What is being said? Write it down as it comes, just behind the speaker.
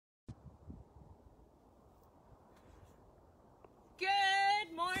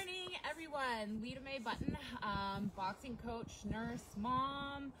everyone. Lita Mae Button, boxing coach, nurse,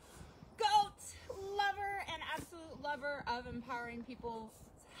 mom, goat, lover, and absolute lover of empowering people's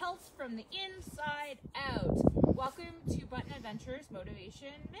health from the inside out. Welcome to Button Adventures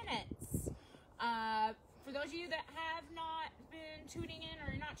Motivation Minutes. For those of you that have not been tuning in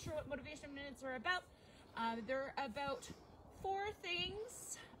or you're not sure what Motivation Minutes are about, they're about 4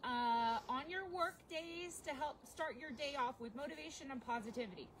 things on your work days to help start your day off with motivation and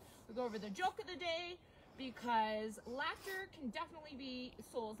positivity. We'll go over the joke of the day because laughter can definitely be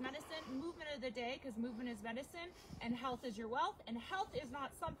soul's medicine, movement of the day because movement is medicine, and health is your wealth. And health is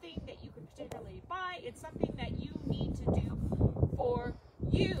not something that you can particularly buy, it's something that you need to do for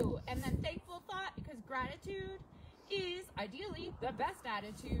you. And then thankful thought because gratitude is ideally the best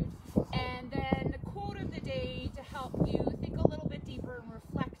attitude. And then the quote of the day to help you think a little bit deeper and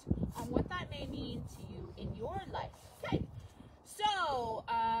reflect on what that may mean to you in your life. Okay, so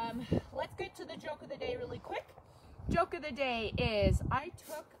let's get to the joke of the day really quick. Joke of the day is I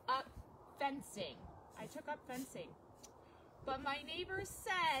took up fencing. But my neighbor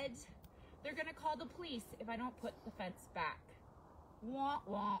said they're gonna call the police if I don't put the fence back. Wah,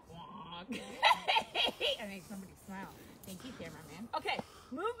 wah, wah. I made somebody smile. Thank you, cameraman. Okay,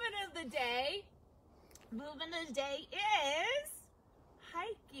 movement of the day. Movement of the day is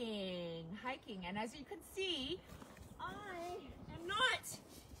hiking. And as you can see, I am not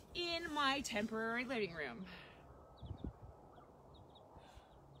in my temporary living room.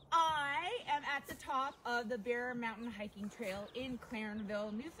 I am at the top of the Moutain hiking trail in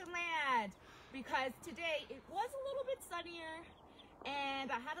Clarenville, Newfoundland, because today it was a little bit sunnier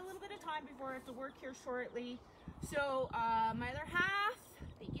and I had a little bit of time before I have to work here shortly. So my other half,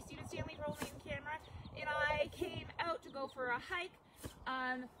 thank you Stephen Stanley for holding the camera, and I came out to go for a hike,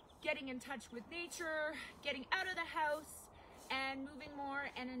 getting in touch with nature, getting out of the house and moving more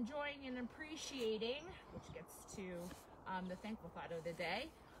and enjoying and appreciating, which gets to the thankful thought of the day,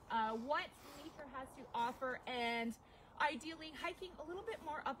 what nature has to offer, and ideally hiking a little bit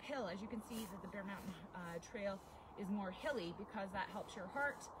more uphill. As you can see that the Moutain trail is more hilly because that helps your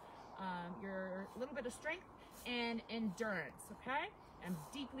heart, your little bit of strength and endurance, okay? I'm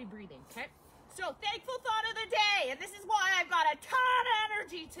deeply breathing, okay? So thankful thought of the day, and this is why I've got a ton of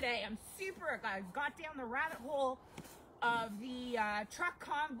energy today. I got down the rabbit hole of the truck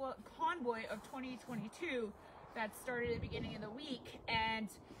convoy of 2022 that started at the beginning of the week, and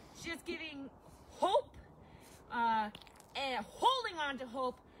just giving hope and holding on to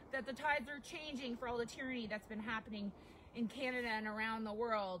hope that the tides are changing for all the tyranny that's been happening in Canada and around the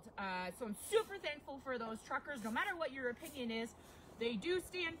world. So I'm super thankful for those truckers. No matter what your opinion is, they do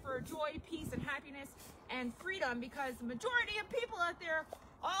stand for joy, peace, and happiness and freedom, because the majority of people out there,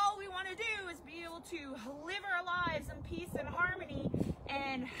 all we want to do is be able to live our lives in peace and harmony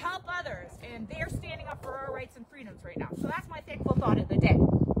and help others. And they're standing up for our rights and freedoms right now. So that's my thankful thought of the day.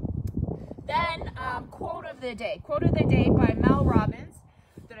 Then quote of the day. Quote of the day by Mel Robbins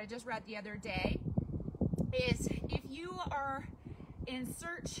that I just read the other day is, if you are in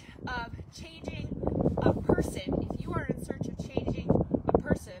search of changing a person,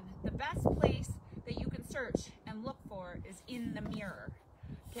 the best place that you can search and look for is in the mirror,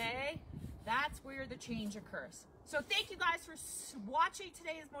 okay? That's where the change occurs. So thank you guys for watching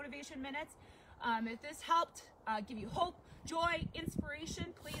today's Motivation Minutes. If this helped give you hope, joy,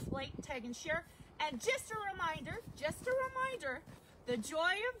 inspiration, please like, tag, and share. And just a reminder, the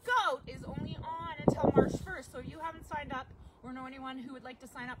Joy of Goat is only on until March 1st. So if you haven't signed up or know anyone who would like to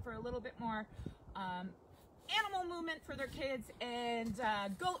sign up for a little bit more animal movement for their kids and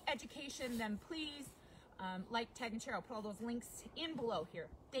goat education, then please like, tag, and share. I'll put all those links in below here.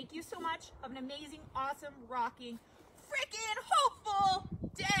 Thank you so much. Have an amazing, awesome, rocking, freaking